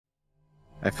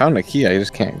I found a key, I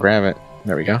just can't grab it.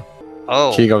 There we go.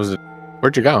 Oh, Key goes...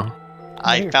 Where'd you go?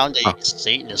 I found a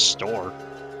Satanist store.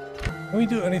 Can we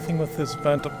do anything with this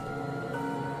vent up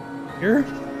here?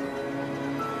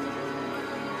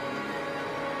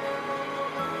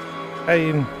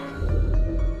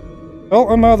 Oh,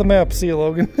 I'm out of the map. See you,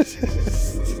 Logan.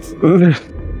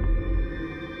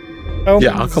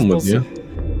 Yeah, I'll come with you.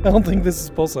 I don't think this is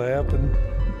supposed to happen.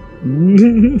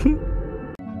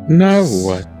 No,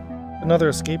 what? Another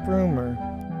escape room, or?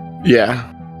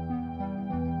 Yeah.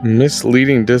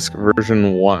 Misleading disk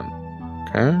version 1.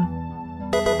 Okay.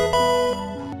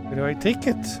 Where do I take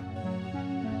it?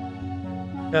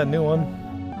 Got a new one.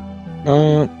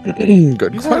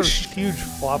 Good These question. are huge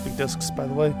floppy disks, by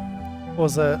the way. What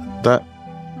was that? That...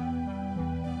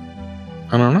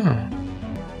 I don't know.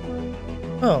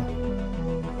 Oh.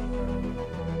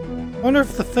 I wonder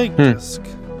if the fake disc.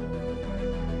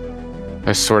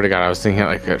 I swear to God, I was thinking it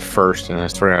like at first, and I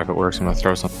swear to God, if it works, I'm gonna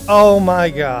throw something. Oh my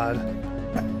God.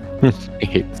 I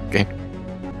hate this game.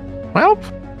 Well,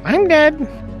 I'm dead.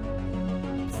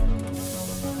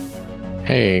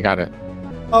 Hey, got it.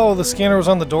 Oh, the scanner was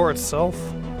on the door itself?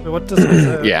 Wait, what disc is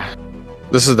that? Yeah.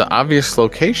 This is the obvious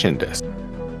location disc.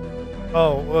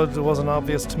 Oh, well, it wasn't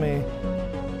obvious to me.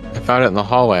 I found it in the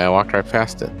hallway. I walked right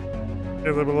past it. It's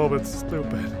a little bit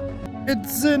stupid.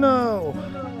 It's Zeno!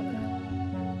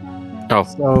 Oh,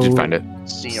 So- did you find it?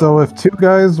 So if two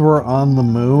guys were on the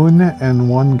moon and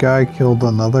one guy killed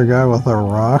another guy with a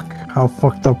rock, how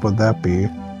fucked up would that be?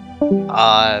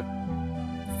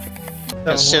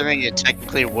 Considering it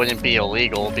technically wouldn't be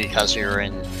illegal because you're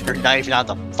not even on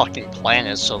the fucking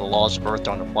planet, so the laws of Earth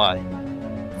don't apply.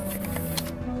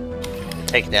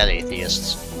 Take that,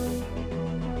 atheists.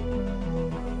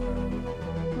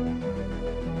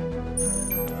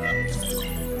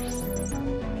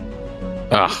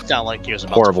 Ugh, It's not like he was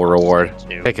about horrible to reward.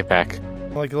 too. Take it back.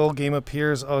 Like a little game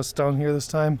appears. Oh, it's down here this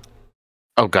time.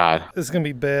 Oh, God. This is gonna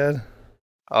be bad.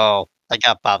 Oh, I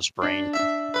got Bob's brain.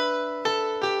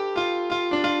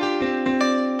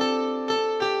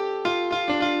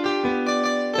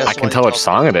 I can tell which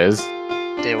song it is.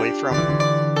 Stay away from.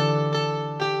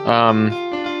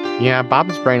 Yeah,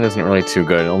 Bob's brain isn't really too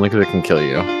good, only because it can kill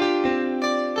you.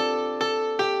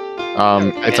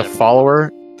 It's a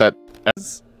follower that...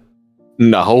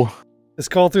 No. It's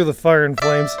called Through the Fire and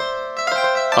Flames.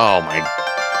 Oh, my...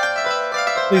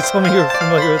 Please tell me you're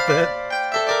familiar with that.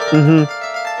 Mm-hmm.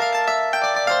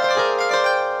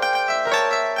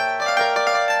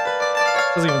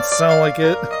 Doesn't even sound like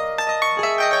it.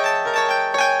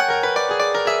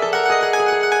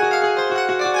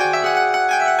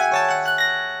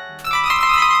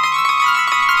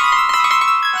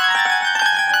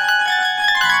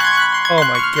 Oh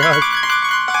my gosh.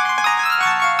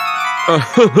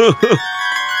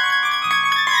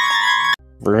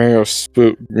 We're gonna go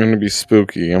We're gonna be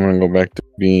spooky. I'm gonna go back to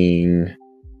being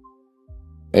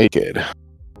naked.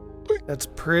 That's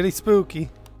pretty spooky.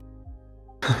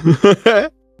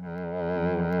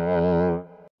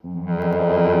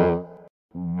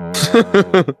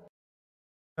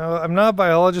 I'm not a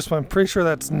biologist, but I'm pretty sure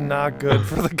that's not good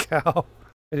for the cow.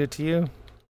 I did it to you.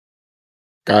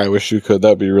 God, I wish you could.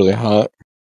 That'd be really hot.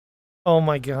 Oh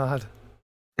my God.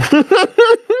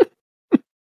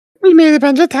 We made a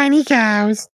bunch of tiny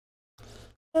cows.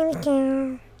 Thank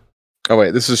you. Oh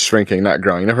wait, this is shrinking, not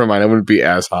growing. Never mind, it wouldn't be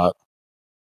as hot.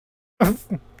 Did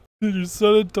you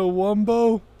set it to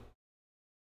Wumbo?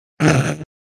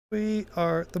 We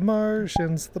are the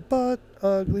Martians, the butt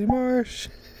ugly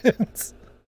Martians.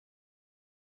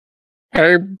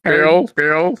 Hey, Bill.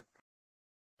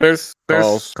 This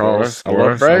calls for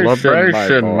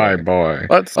celebration, my boy.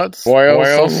 Let's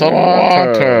boil some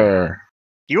water.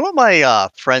 You know what my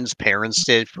friend's parents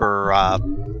did for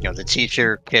to teach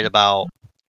their kid about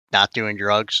not doing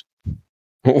drugs?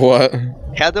 What?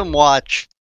 Had them watch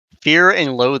Fear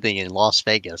and Loathing in Las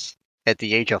Vegas at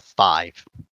the age of 5.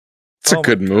 It's a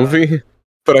good movie,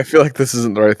 but I feel like this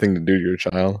isn't the right thing to do to your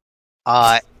child.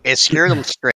 It scared them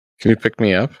straight. Can you pick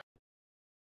me up?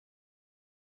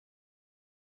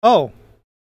 Oh.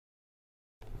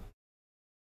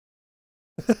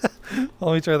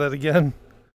 Let me try that again.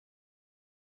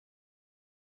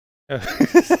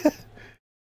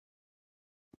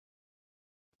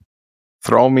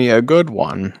 Throw me a good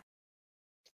one.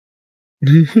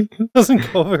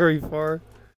 Doesn't go very far.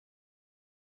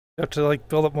 You have to like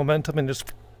build up momentum and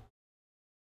just...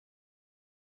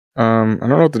 I don't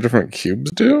know what the different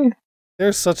cubes do.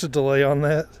 There's such a delay on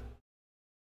that.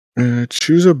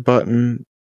 Choose a button,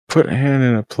 put a hand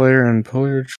in a player, and pull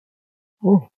your...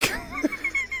 Oh.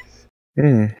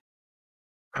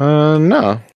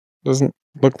 No. Doesn't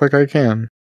look like I can.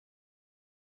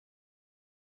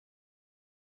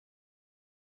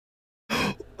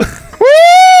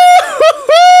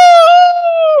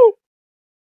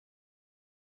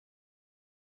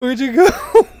 Where'd you go?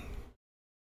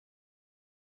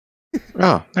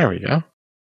 Oh, there we go.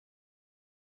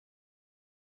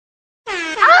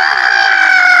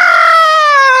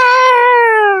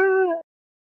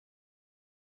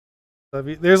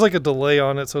 There's like a delay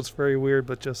on it, so it's very weird,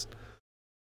 but just...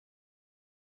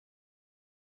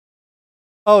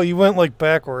 Oh, you went like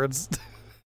backwards.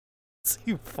 It's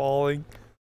you falling.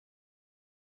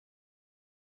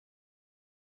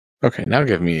 Okay, now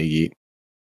give me a yeet.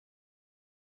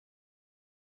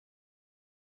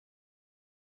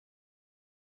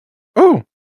 Oh!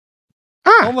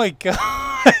 Ah! Oh my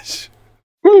gosh!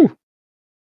 Woo!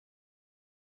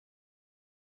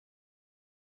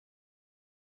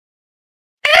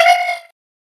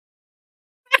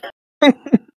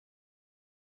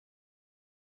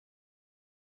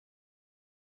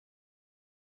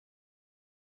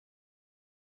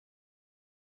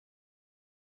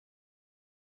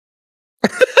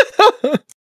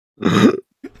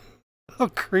 How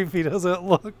creepy does it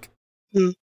look?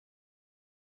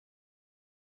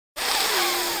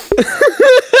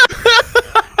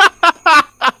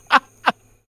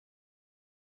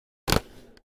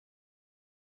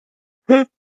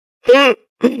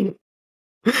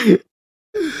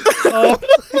 Oh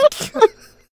my God.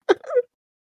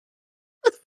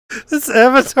 This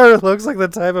avatar looks like the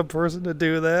type of person to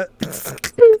do that.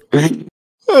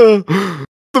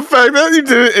 The fact that you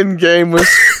did it in game was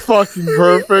fucking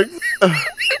perfect.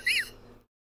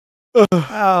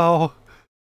 Ow.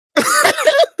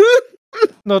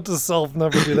 Note to self,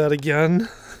 never do that again.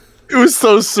 It was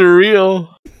so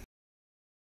surreal.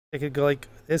 I could go like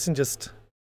this and just...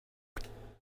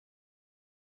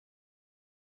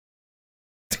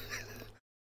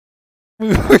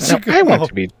 Where'd you go? I want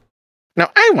to be. No,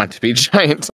 I want to be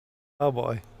giant. Oh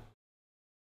boy.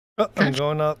 Oh, I'm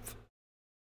going up.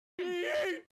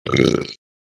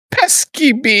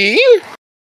 Pesky bee.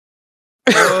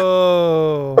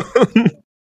 Oh.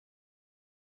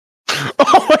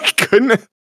 Oh my goodness.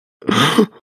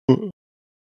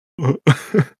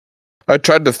 I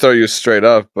tried to throw you straight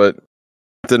up, but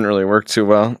it didn't really work too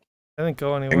well. I didn't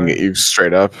go I can anywhere. get you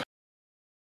straight up.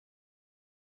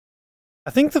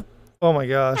 I think the... Oh my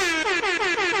gosh.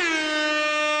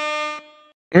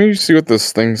 Let me see what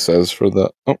this thing says for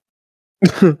the... Oh.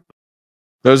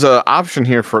 There's an option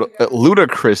here for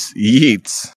ludicrous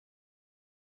yeets.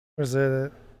 Where's it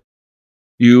at?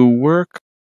 You work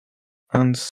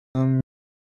on some...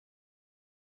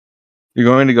 You're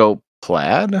going to go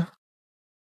plaid?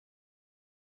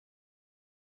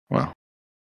 Well.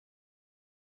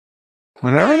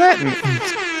 Whenever that means.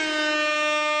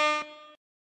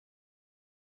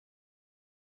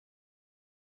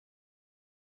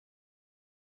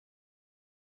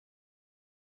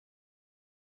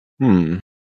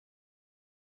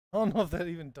 I don't know if that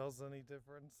even does any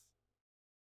difference.